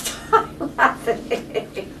 Oh, I'll stop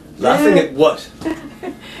laughing. Laughing at what?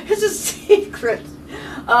 It's a secret.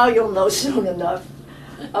 Oh, you'll know soon enough.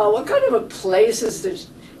 What kind of a place is this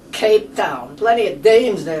Cape Town? Plenty of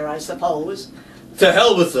dames there, I suppose. To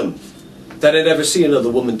hell with them. That I'd ever see another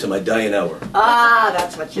woman to my dying hour. Ah,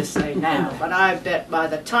 that's what you say now. But I bet by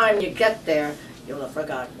the time you get there, you'll have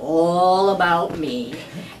forgotten all about me.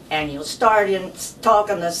 And you'll start in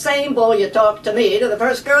talking the same bull you talk to me to the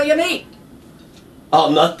first girl you meet.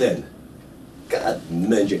 I'll not then. God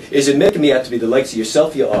mend you. Is it making me out to be the likes of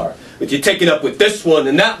yourself you are? With you taking up with this one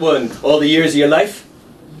and that one all the years of your life?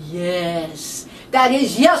 Yes, that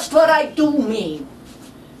is just what I do mean.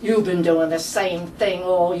 You've been doing the same thing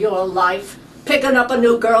all your life, picking up a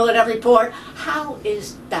new girl at every port. How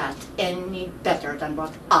is that any better than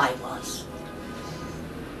what I was?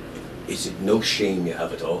 Is it no shame you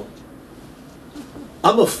have it all?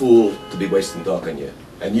 I'm a fool to be wasting talk on you.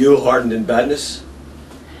 And you hardened in badness?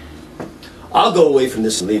 I'll go away from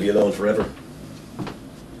this and leave you alone forever.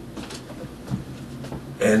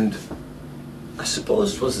 And I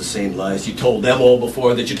suppose it was the same lies you told them all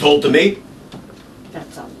before that you told to me?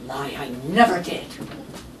 That's a lie. I never did.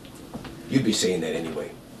 You'd be saying that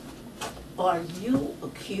anyway. Are you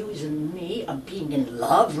accusing me of being in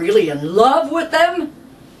love, really in love with them?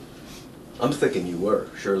 I'm thinking you were,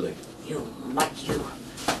 surely. You mutt, you.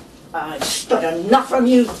 I've stood enough from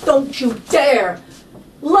you. Don't you dare.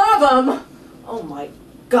 Love them? Oh, my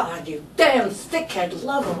God, you damn thickhead.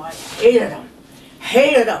 Love them. I hated them.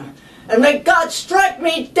 Hated them. And may God strike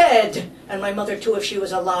me dead. And my mother, too, if she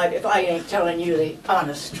was alive, if I ain't telling you the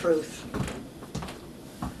honest truth.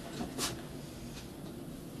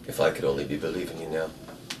 If I could only be believing you now.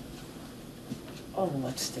 Oh,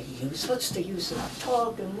 what's the use? What's the use of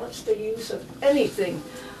talking? What's the use of anything?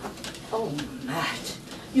 Oh, Matt,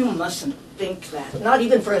 you mustn't think that. Not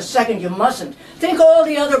even for a second, you mustn't. Think all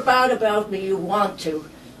the other bad about me you want to.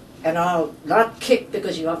 And I'll not kick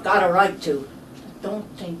because you have got a right to. Don't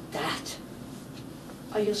think that.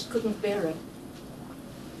 I just couldn't bear it.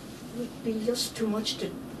 It would be just too much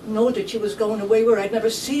to know that you was going away where I'd never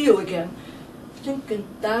see you again. thinking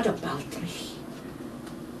that about me?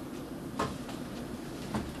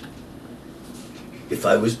 If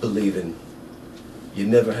I was believing you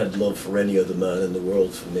never had love for any other man in the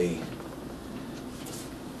world for me,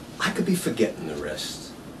 I could be forgetting the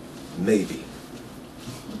rest. Maybe.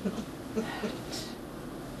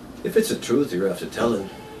 If it's the truth you're after telling,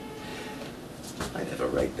 I'd have a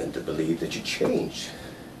right then to believe that you changed.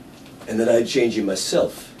 And that I'd change you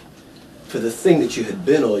myself. For the thing that you had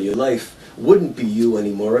been all your life wouldn't be you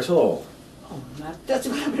anymore at all. Oh, Matt, that's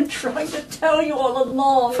what I've been trying to tell you all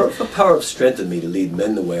along. For power of strength in me to lead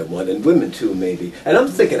men the way I want, and women too, maybe. And I'm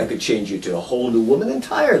thinking I could change you to a whole new woman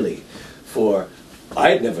entirely. For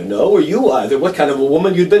I'd never know, or you either, what kind of a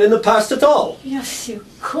woman you'd been in the past at all. Yes, you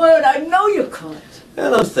could. I know you could.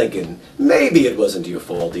 And I'm thinking, maybe it wasn't your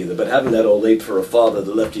fault either, but having that old late for a father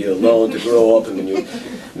that left you alone to grow up and when you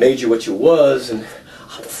made you what you was, and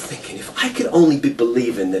I'm thinking if I could only be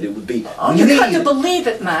believing that it would be Oh, you got to believe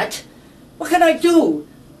it, Matt. What can I do?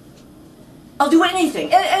 I'll do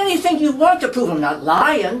anything. Anything you want to prove I'm not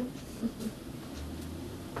lying.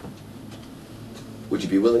 Would you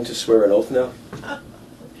be willing to swear an oath now?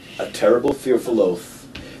 A terrible, fearful oath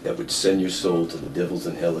that would send your soul to the devils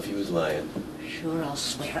in hell if he was lying. Sure, I'll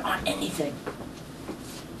swear on anything.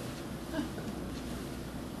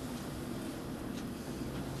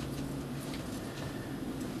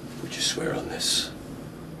 Would you swear on this?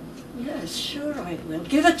 Yes, sure I will.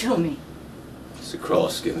 Give it to me. It's a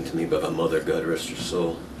cross given to me by my mother, God rest her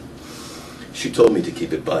soul. She told me to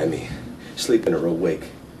keep it by me, sleeping or awake,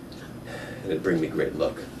 and it'd bring me great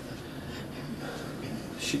luck.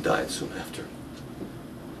 She died soon after.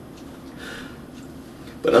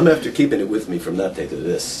 But I'm after keeping it with me from that day to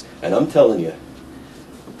this, and I'm telling you,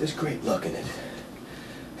 there's great luck in it.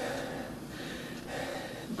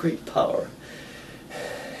 Great power.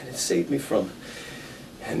 And it saved me from,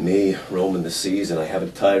 and me roaming the seas, and I have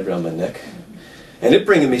it tied round my neck. And it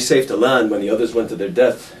bringing me safe to land when the others went to their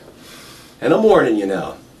death. And I'm warning you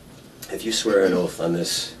now, if you swear an oath on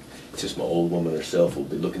this, it's just my old woman herself will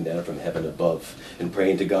be looking down from heaven above and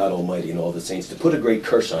praying to God Almighty and all the saints to put a great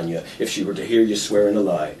curse on you if she were to hear you swearing a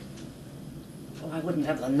lie. Well, I wouldn't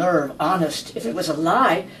have the nerve, honest, if it was a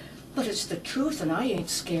lie. But it's the truth, and I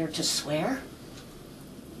ain't scared to swear.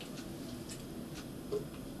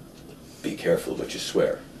 Be careful what you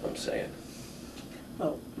swear, I'm saying.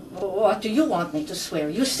 Well, what do you want me to swear?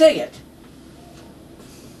 You say it.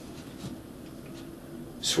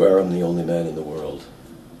 Swear I'm the only man in the world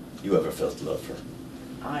you ever felt love for.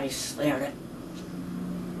 I swear it.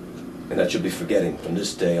 And that you'll be forgetting from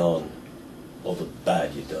this day on all the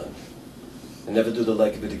bad you done. And never do the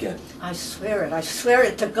like of it again. I swear it. I swear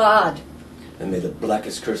it to God. And may the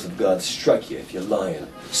blackest curse of God strike you if you're lying.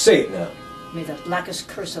 Say it now. May the blackest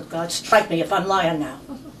curse of God strike me if I'm lying now.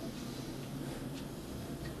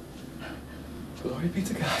 Glory be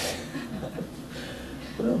to God.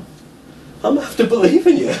 Well, I'm after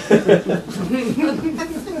believing you.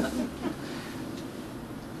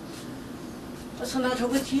 What's the matter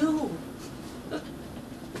with you?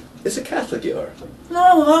 It's a Catholic you are.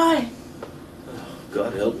 No, why? Oh,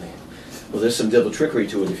 God help me. Well, there's some devil trickery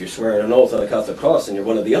to it if you're swearing an oath on a Catholic cross and you're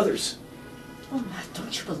one of the others. Oh, Matt,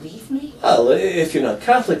 don't you believe me? Well, if you're not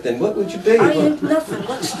Catholic, then what would you be? I ain't nothing.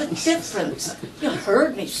 What's the difference? You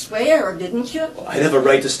heard me swear, didn't you? Well, I'd have a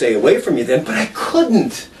right to stay away from you then, but I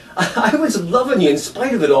couldn't. I was loving you in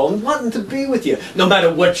spite of it all and wanting to be with you, no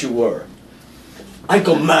matter what you were. I'd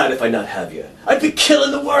go mad if I not have you. I'd be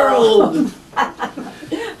killing the world.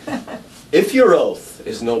 If your oath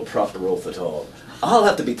is no proper oath at all, I'll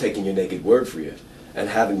have to be taking your naked word for you and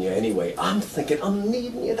having you anyway. I'm thinking I'm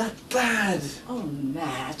needing you that bad. Oh,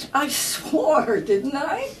 Matt, I swore, didn't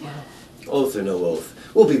I? Oath or no oath,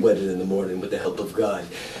 we'll be wedded in the morning with the help of God.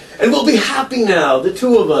 And we'll be happy now, the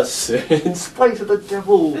two of us, in spite of the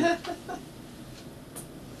devil.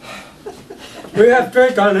 We have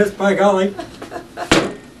drink on this, by golly.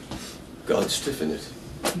 God stiffen it.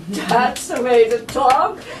 That's the way to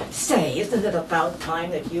talk. Say, isn't it about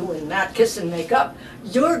time that you and Matt kiss and make up?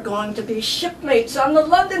 You're going to be shipmates on the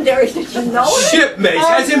Londonderry. Did you know it? Shipmates,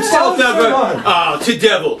 has himself ever... Ah, to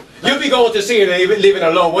devil. You'll be going to see her, leave it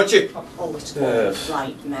alone, won't you? Oh, it's all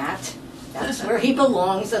right, Matt. That's where he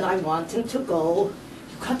belongs, and I want him to go.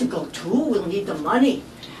 You've got to go, too. We'll need the money.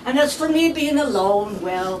 And as for me being alone,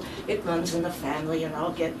 well, it runs in the family, and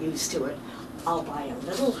I'll get used to it. I'll buy a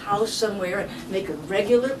little house somewhere and make a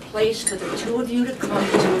regular place for the two of you to come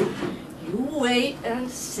to. You wait and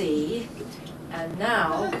see. And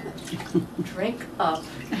now, drink up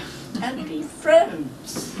and be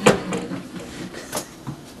friends.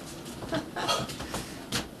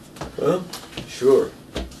 Well, sure.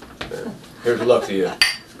 Here's luck to you.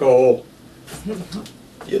 Let's go.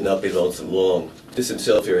 You'll not be lonesome long. This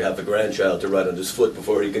himself here have a grandchild to ride on his foot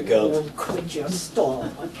before he can count. Oh, quit your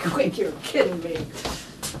stall. Quit, you're kidding me.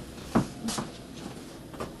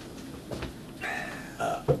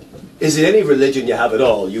 Is it any religion you have at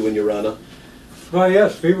all, you and your Honor? Why,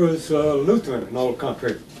 yes, we was Lutheran in old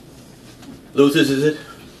country. Luther's, is it?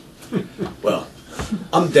 Well,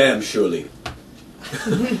 I'm damn surely.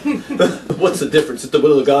 What's the difference? It's the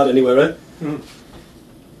will of God anyway, right?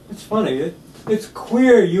 It's funny. It's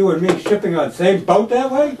queer you and me shipping on the same boat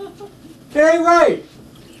that way. It ain't right.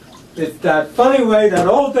 It's that funny way that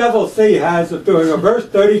old Devil C has of doing reverse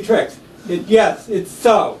dirty tricks. Yes, it's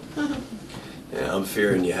so. Yeah, I'm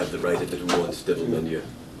fearing you have the right of it once, Devilman. You.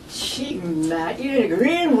 Gee, Matt, you ain't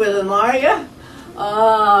agreeing with him, are you?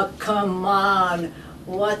 Oh, come on.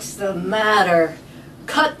 What's the matter?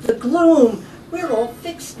 Cut the gloom. We're all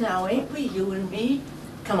fixed now, ain't we, you and me?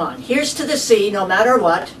 Come on, here's to the sea, no matter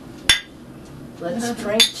what. Let's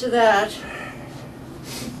drink to that.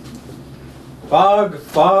 Fog,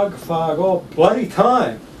 fog, fog, all bloody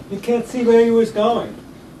time. You can't see where you was going.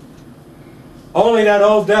 Only that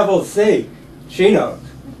old Devil C. She knows.